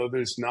place, even though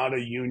there's not a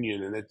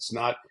union and it's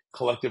not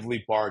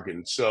collectively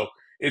bargained. So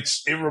it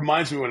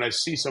reminds me when I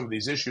see some of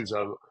these issues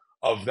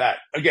of that.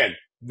 Again,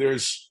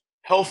 there's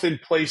health in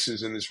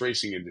places in this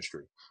racing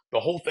industry. The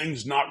whole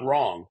thing's not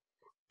wrong,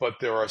 but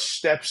there are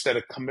steps that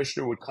a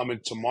commissioner would come in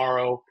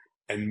tomorrow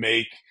and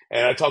make.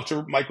 And I talked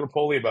to Mike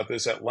Rapoli about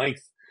this at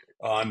length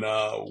on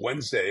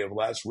Wednesday of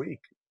last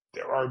week.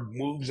 There are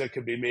moves that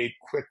can be made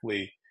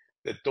quickly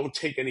that don't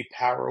take any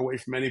power away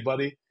from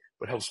anybody,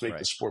 but helps make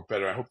the sport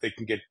better. I hope they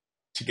can get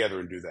together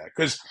and do that.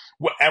 Because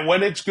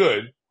when it's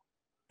good,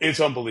 it's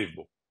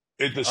unbelievable.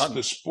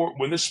 The sport,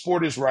 when this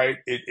sport is right,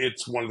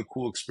 it's one of the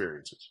cool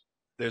experiences.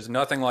 There's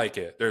nothing like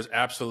it. There's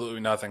absolutely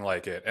nothing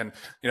like it. And,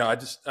 I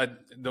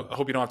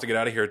hope you don't have to get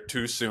out of here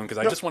too soon, because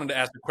I just wanted to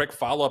ask a quick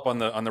follow-up on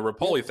the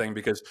Rapoli thing,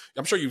 because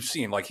I'm sure you've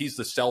seen, like, he's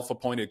the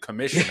self-appointed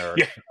commissioner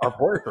of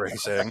horse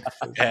racing.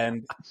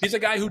 And he's a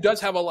guy who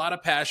does have a lot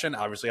of passion,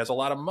 obviously has a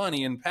lot of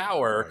money and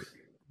power. Right.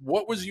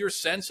 What was your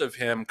sense of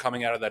him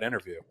coming out of that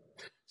interview?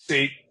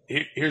 See,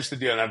 here's the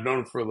deal, and I've known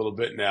him for a little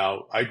bit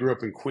now. I grew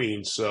up in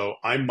Queens, so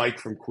I'm Mike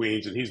from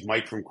Queens, and he's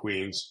Mike from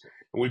Queens.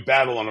 And we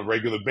battle on a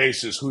regular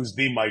basis. Who's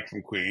the Mike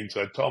from Queens?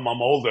 I tell him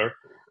I'm older,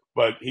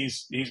 but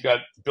he's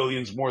got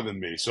billions more than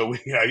me, so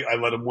I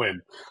let him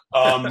win.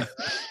 I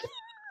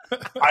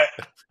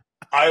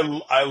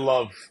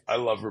love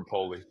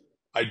Rapoli.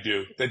 I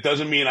do. That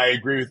doesn't mean I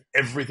agree with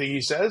everything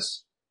he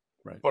says,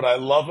 but I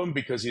love him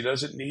because he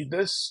doesn't need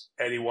this,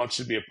 and he wants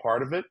to be a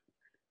part of it,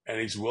 and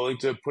he's willing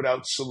to put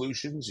out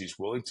solutions. He's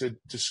willing to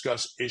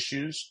discuss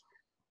issues,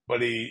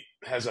 but he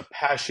has a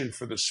passion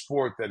for the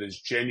sport that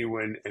is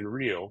genuine and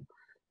real,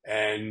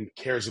 and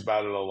cares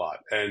about it a lot.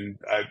 And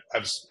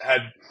I've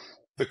had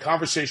the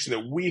conversation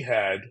that we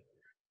had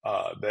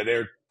that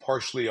aired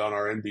partially on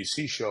our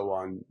NBC show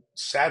on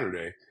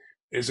Saturday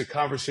is a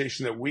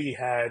conversation that we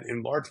had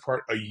in large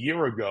part a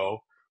year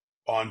ago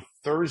on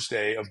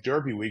Thursday of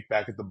Derby week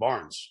back at the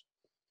Barns.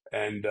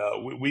 And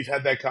we've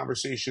had that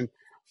conversation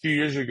a few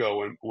years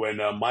ago when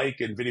Mike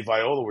and Vinny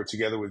Viola were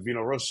together with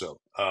Vino Rosso.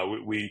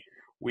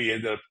 We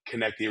ended up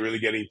connecting, really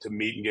getting to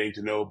meet and getting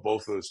to know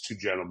both of those two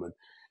gentlemen.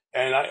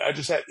 And I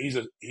just had,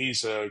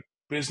 he's a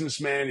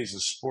businessman, he's a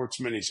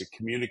sportsman, he's a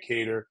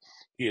communicator,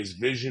 he has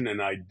vision and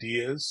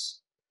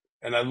ideas.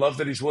 And I love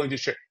that he's willing to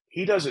share.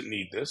 He doesn't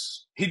need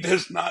this. He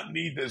does not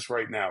need this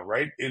right now,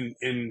 right? In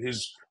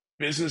his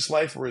business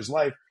life or his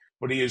life,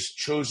 but he has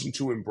chosen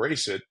to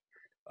embrace it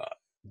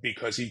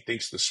because he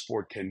thinks the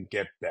sport can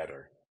get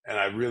better. And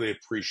I really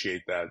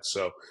appreciate that.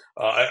 So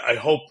I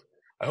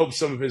hope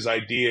some of his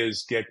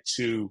ideas get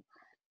to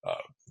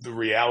the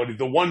reality.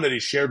 The one that he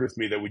shared with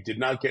me that we did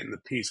not get in the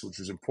piece, which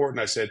was important,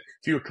 I said,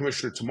 if you were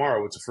commissioner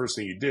tomorrow, what's the first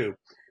thing you do?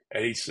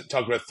 And he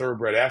talked about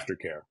thoroughbred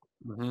aftercare.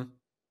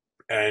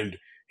 And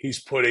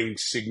he's putting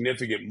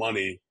significant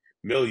money,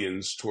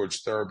 millions,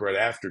 towards thoroughbred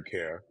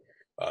aftercare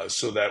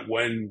so that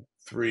when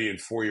 3- and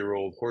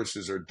 4-year-old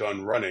horses are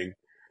done running,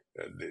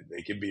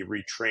 they can be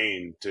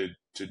retrained to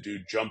do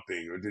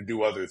jumping or to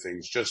do other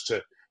things, just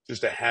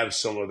to have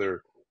some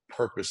other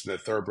purpose. And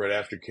that thoroughbred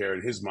aftercare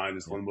in his mind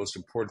is one of the most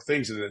important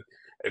things. And that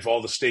if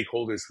all the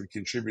stakeholders would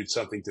contribute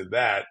something to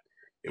that,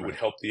 it would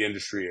help the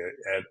industry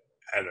at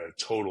a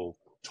total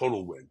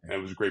win. And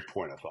it was a great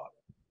point, I thought.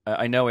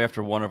 I know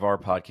after one of our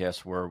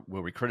podcasts where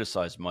we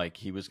criticized Mike,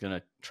 he was going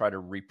to try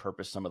to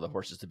repurpose some of the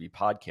horses to be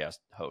podcast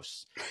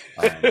hosts.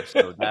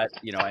 So that,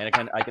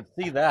 and I can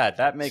see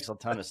that makes a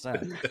ton of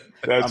sense.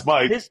 That's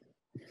Mike.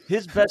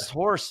 His best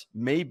horse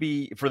may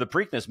be for the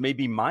Preakness,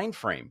 maybe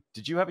Mindframe.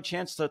 Did you have a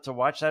chance to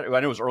watch that? I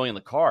know it was early in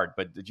the card,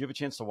 but did you have a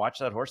chance to watch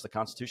that horse, the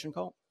Constitution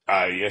Colt?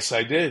 Yes,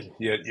 I did.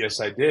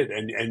 Yes, I did.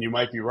 And you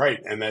might be right.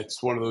 And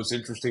that's one of those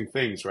interesting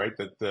things, right?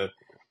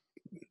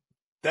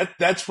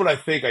 That's what I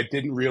think I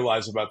didn't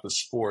realize about the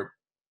sport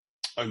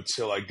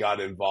until I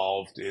got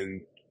involved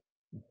in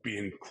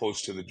being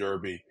close to the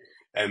Derby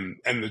and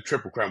the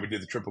Triple Crown. We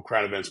did the Triple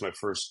Crown events my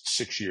first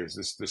 6 years.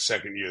 This is the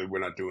second year we're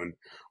not doing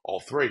all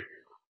three.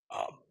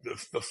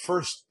 The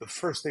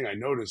first thing I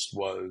noticed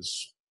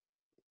was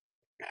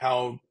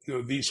how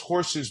these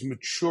horses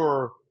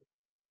mature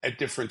at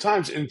different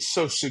times, and it's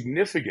so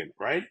significant,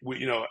 right?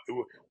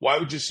 Why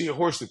would you see a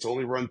horse that's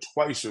only run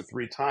twice or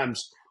three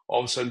times all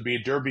of a sudden be a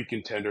Derby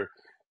contender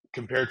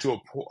compared to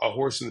a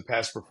horse in the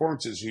past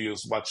performances who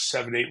has watched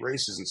 7, 8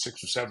 races and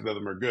 6 or 7 of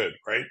them are good,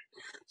 right?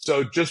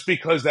 So just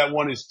because that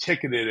one is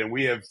ticketed and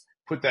we have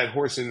put that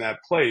horse in that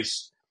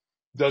place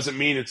doesn't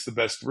mean it's the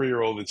best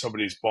 3-year-old in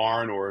somebody's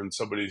barn or in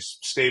somebody's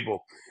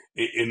stable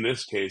in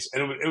this case.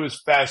 And it was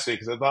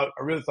fascinating because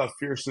I really thought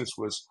Fierceness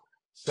was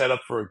set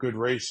up for a good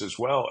race as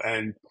well.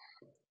 And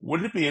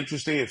wouldn't it be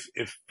interesting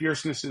if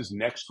Fierceness's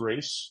next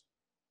race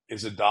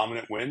is a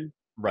dominant win?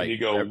 Right. And you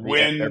go,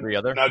 win, every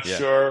other? not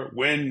sure,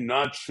 win,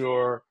 not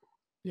sure,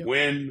 Yep.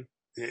 win.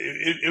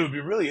 It would be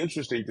really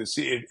interesting to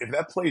see if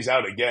that plays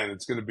out again.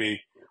 It's going to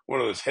be one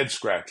of those head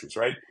scratchers,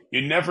 right?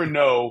 You never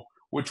know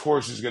which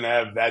horse is going to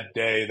have that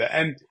day.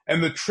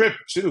 And the trip,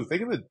 too.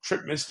 Think of the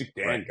trip Mystik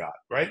Dan got,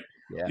 right?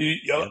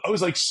 Yeah. I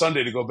was like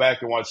Sunday to go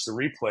back and watch the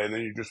replay, and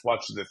then you just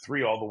watch the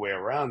 3 all the way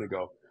around and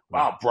go,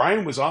 wow,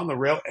 Brian was on the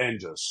rail and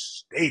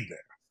just stayed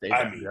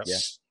there.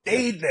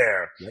 Stayed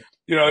there. Yep.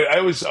 I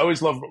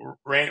always love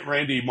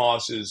Randy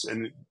Moss's,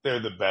 and they're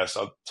the best.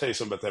 I'll tell you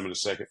something about them in a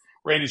second.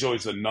 Randy's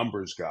always the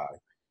numbers guy.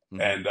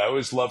 Mm-hmm. And I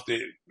always love to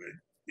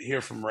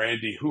hear from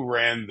Randy who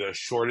ran the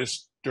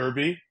shortest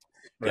Derby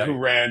and who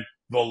ran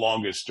the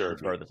longest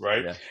Derby,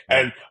 right? Yeah.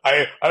 And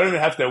I don't even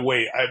have to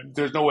wait.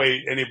 There's no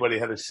way anybody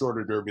had a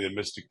shorter Derby than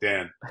Mystik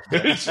Dan.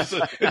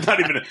 It's not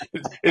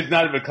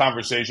even a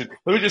conversation.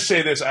 Let me just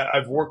say this.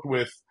 I've worked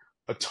with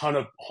a ton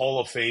of Hall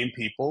of Fame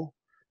people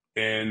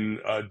in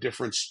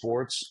different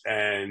sports,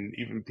 and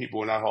even people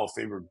who are not Hall of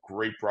Fame are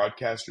great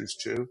broadcasters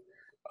too,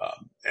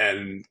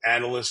 and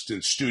analysts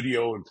in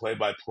studio and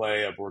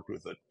play-by-play. I've worked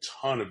with a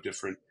ton of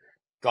different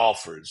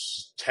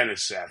golfers,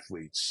 tennis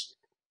athletes,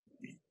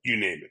 you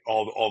name it,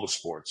 all the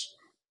sports.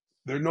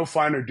 There's no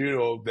finer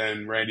duo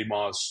than Randy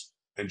Moss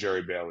and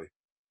Jerry Bailey.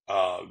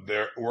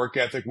 Their work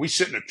ethic. We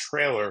sit in a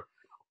trailer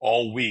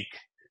all week,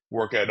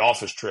 work at an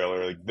office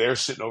trailer. Like they're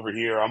sitting over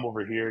here, I'm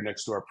over here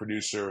next to our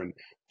producer, and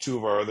 2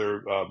 of our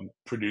other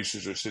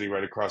producers are sitting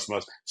right across from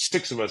us.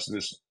 6 of us in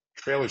this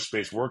trailer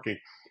space working.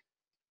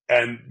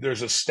 And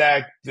there's a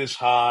stack this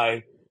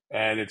high,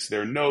 and it's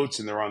their notes,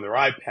 and they're on their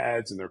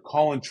iPads, and they're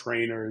calling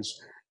trainers,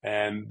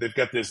 and they've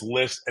got this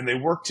list, and they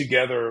work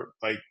together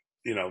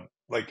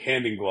like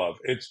hand in glove.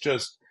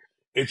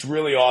 It's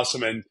really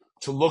awesome. And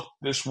to look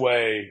this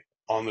way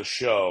on the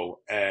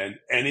show, and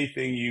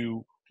anything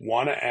you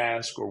want to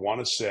ask or want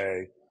to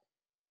say,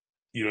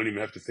 you don't even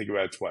have to think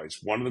about it twice.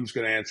 One of them's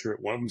going to answer it.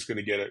 One of them's going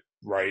to get it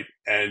right.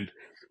 And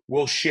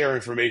we'll share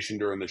information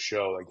during the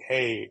show. Like,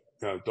 hey,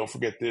 don't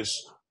forget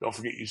this. Don't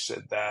forget you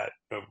said that.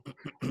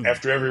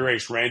 After every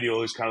race, Randy will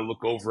always kind of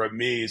look over at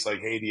me. He's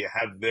like, hey, do you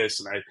have this?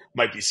 And I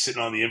might be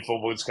sitting on the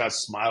info booth, kind of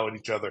smile at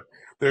each other.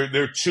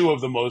 They're 2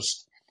 of the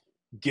most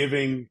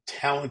giving,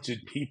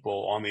 talented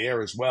people on the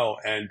air as well.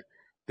 And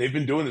they've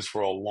been doing this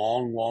for a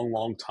long, long,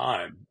 long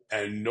time.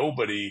 And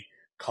nobody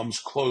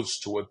comes close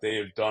to what they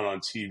have done on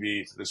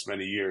TV for this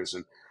many years.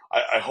 And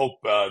I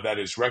hope that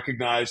is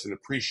recognized and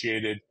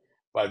appreciated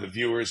by the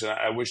viewers. And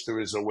I wish there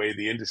was a way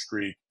the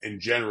industry in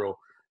general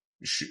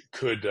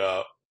could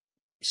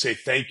say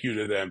thank you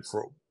to them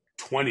for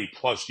 20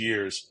 plus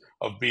years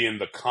of being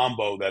the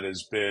combo that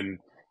has been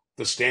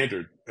the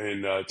standard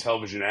in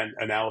television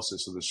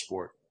analysis of the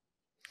sport.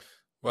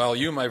 Well,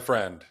 you, my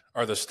friend,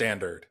 are the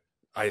standard,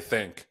 I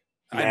think.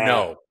 I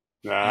know.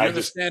 You're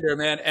the standard,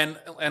 man.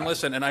 And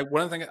listen, and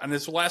one thing, and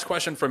this is the last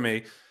question from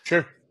me.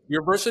 Sure.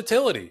 Your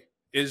versatility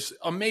is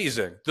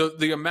amazing.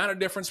 The amount of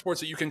different sports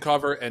that you can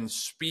cover and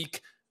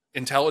speak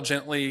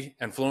intelligently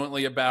and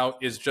fluently about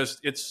is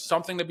it's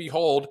something to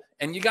behold.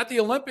 And you got the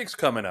Olympics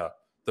coming up,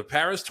 the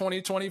Paris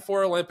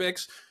 2024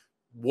 Olympics.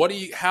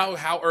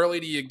 How early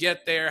do you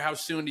get there? How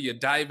soon do you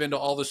dive into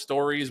all the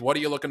stories? What are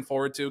you looking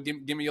forward to?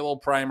 Give me a little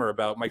primer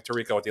about Mike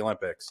Tirico at the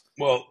Olympics.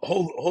 Well,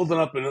 holding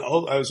up,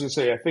 I was going to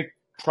say, I think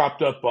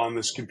propped up on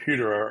this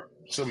computer are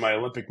some of my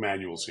Olympic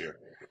manuals here.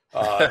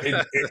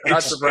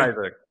 Not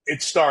surprising.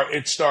 It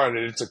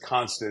started. It's a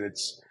constant.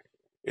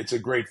 It's a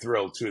great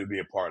thrill too to be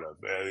a part of.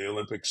 The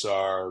Olympics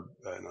are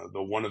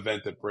the one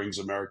event that brings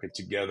America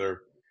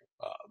together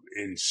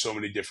in so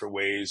many different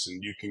ways,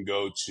 and you can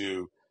go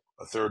to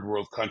a third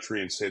world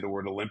country and say the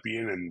word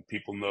Olympian, and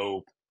people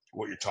know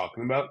what you're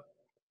talking about.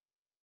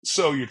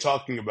 So you're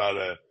talking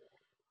about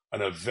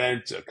an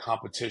event, a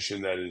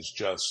competition that is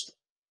just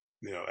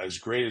as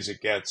great as it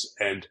gets,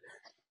 and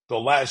the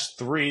last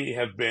 3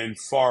 have been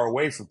far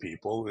away from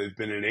people. They've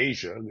been in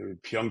Asia,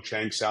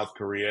 Pyeongchang, South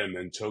Korea, and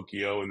then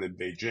Tokyo, and then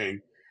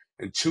Beijing.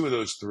 And 2 of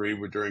those 3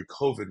 were during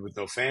COVID with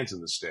no fans in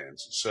the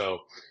stands. So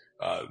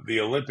the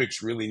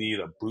Olympics really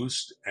need a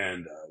boost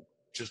and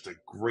just a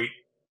great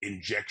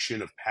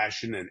injection of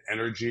passion and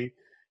energy.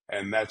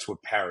 And that's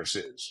what Paris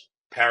is.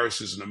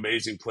 Paris is an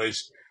amazing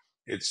place.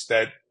 It's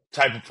that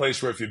type of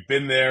place where if you've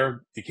been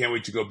there, you can't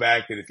wait to go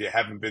back. And if you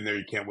haven't been there,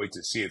 you can't wait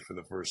to see it for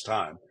the first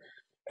time.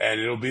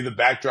 And it'll be the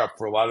backdrop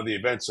for a lot of the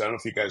events. I don't know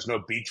if you guys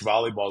know, beach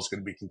volleyball is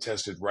going to be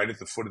contested right at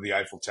the foot of the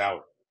Eiffel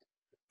Tower.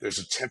 There's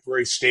a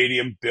temporary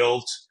stadium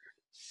built.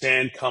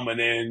 sand coming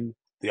in.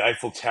 The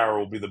Eiffel Tower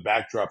will be the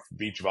backdrop for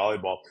beach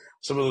volleyball.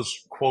 Some of those,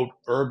 quote,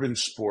 urban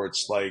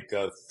sports like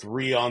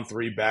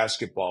 3-on-3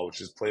 basketball, which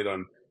is played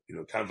on,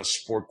 kind of a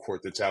sport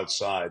court that's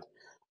outside.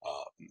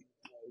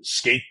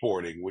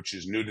 Skateboarding, which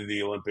is new to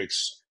the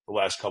Olympics the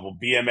last couple.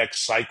 BMX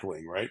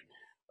cycling, right?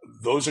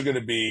 Those are going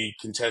to be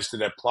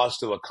contested at Place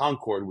de la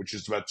Concorde, which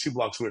is about 2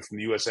 blocks away from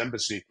the U.S.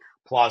 Embassy.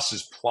 Place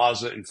is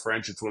plaza in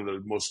French. It's one of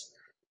the most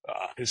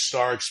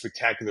historic,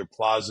 spectacular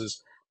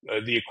plazas.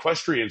 The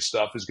equestrian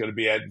stuff is going to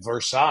be at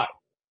Versailles.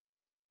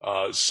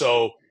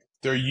 So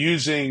they're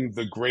using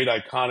the great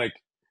iconic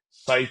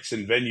sites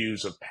and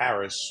venues of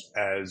Paris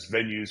as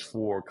venues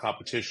for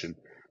competition.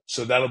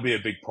 So that'll be a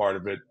big part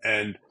of it.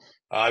 And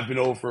I've been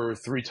over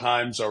 3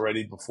 times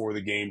already before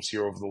the games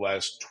here over the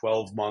last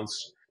 12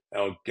 months.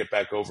 I'll get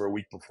back over a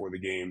week before the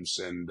games.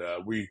 And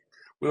we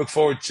look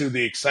forward to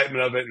the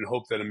excitement of it and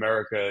hope that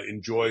America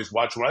enjoys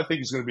watching what I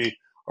think is going to be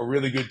a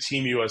really good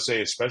Team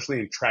USA, especially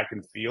in track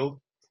and field.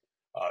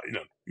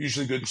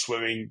 Usually good in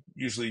swimming,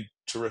 usually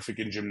terrific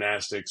in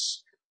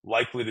gymnastics,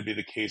 likely to be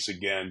the case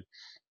again.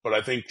 But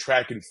I think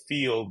track and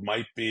field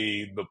might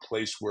be the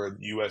place where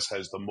the U.S.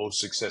 has the most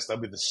success.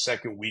 That'll be the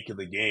second week of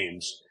the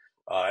games.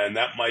 And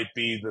that might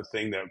be the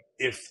thing that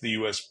if the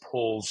U.S.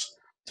 pulls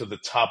to the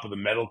top of the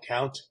medal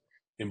count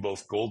in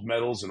both gold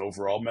medals and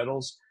overall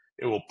medals,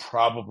 it will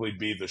probably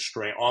be the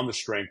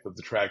strength of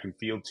the track and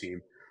field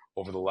team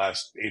over the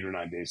last 8 or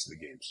 9 days of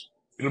the games.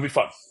 It'll be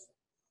fun.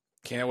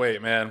 Can't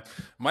wait, man.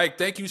 Mike,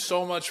 thank you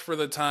so much for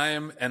the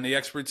time and the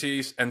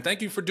expertise, and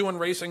thank you for doing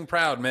racing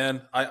proud,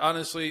 man. I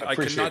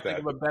could not think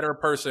of a better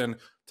person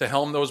to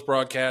helm those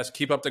broadcasts.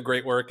 Keep up the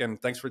great work, and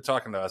thanks for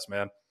talking to us,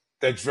 man.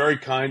 That's very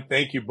kind.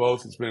 Thank you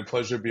both. It's been a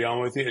pleasure to be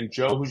on with you. And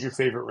Joe, who's your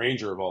favorite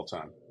Ranger of all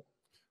time?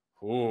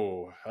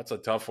 Ooh, that's a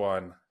tough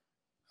one.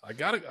 I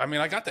got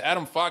the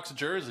Adam Fox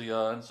jersey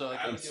on, so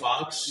Adam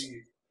Fox.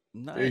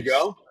 Nice. There you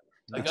go.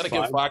 I got to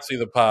give Foxy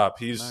the pop.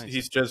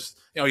 He's just,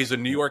 he's a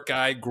New York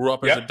guy, grew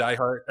up as a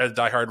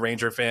diehard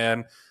Ranger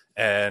fan,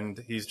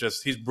 and he's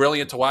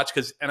brilliant to watch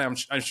and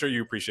I'm sure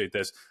you appreciate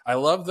this. I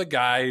love the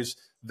guys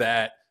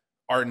that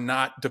are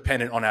not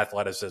dependent on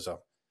athleticism.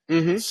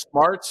 Mm-hmm.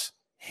 Smarts,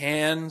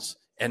 hands,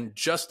 and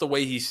just the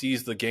way he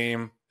sees the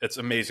game, it's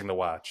amazing to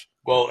watch.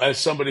 Well, as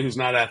somebody who's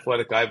not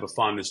athletic, I have a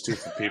fondness too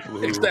for people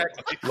who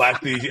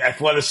lack the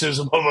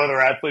athleticism of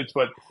other athletes.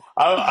 But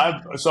I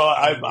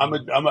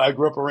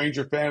grew up a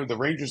Ranger fan. The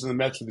Rangers and the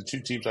Mets were the 2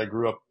 teams I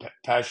grew up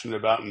passionate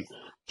about. And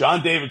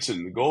John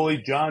Davidson, the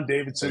goalie, John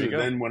Davidson, and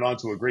then went on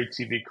to a great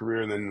TV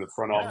career. And then in the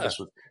front office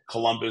with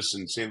Columbus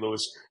and St.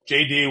 Louis,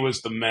 JD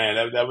was the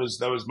man. That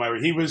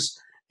was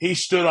he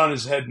stood on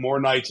his head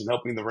more nights in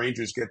helping the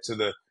Rangers get to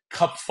the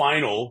Cup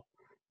final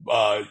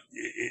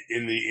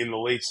in the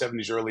late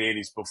 70s, early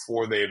 80s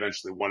before they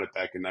eventually won it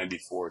back in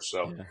 94.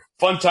 So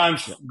fun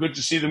times. Good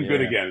to see them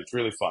good again. It's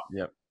really fun.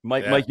 Yep.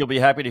 Mike, you'll be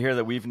happy to hear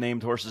that we've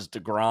named horses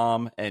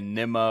DeGrom and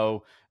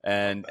Nimmo,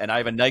 and I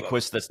have a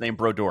Nyquist that's named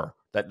Brodeur.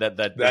 That's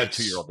a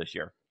 2-year-old this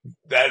year.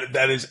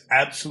 That is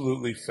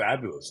absolutely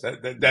fabulous.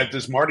 That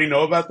does Marty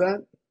know about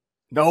that?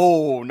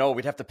 No,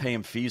 we'd have to pay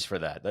him fees for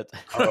that.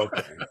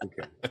 Okay.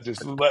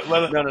 Just let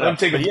him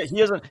take it.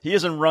 He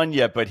hasn't run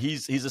yet, but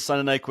he's a son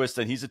of Nyquist,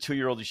 and he's a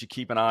 2-year-old you should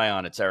keep an eye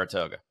on at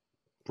Saratoga.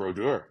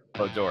 Brodeur.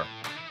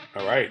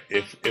 All right.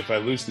 If I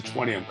lose the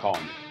 20, I'm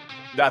calling you.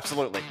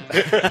 Absolutely.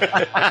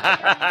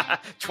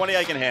 20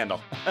 I can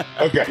handle.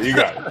 Okay, you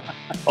got it.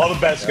 All the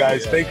best,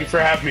 guys. Thank you for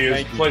having me. It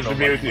was a pleasure to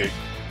be with you.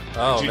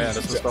 Oh, man,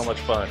 this was so much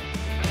fun.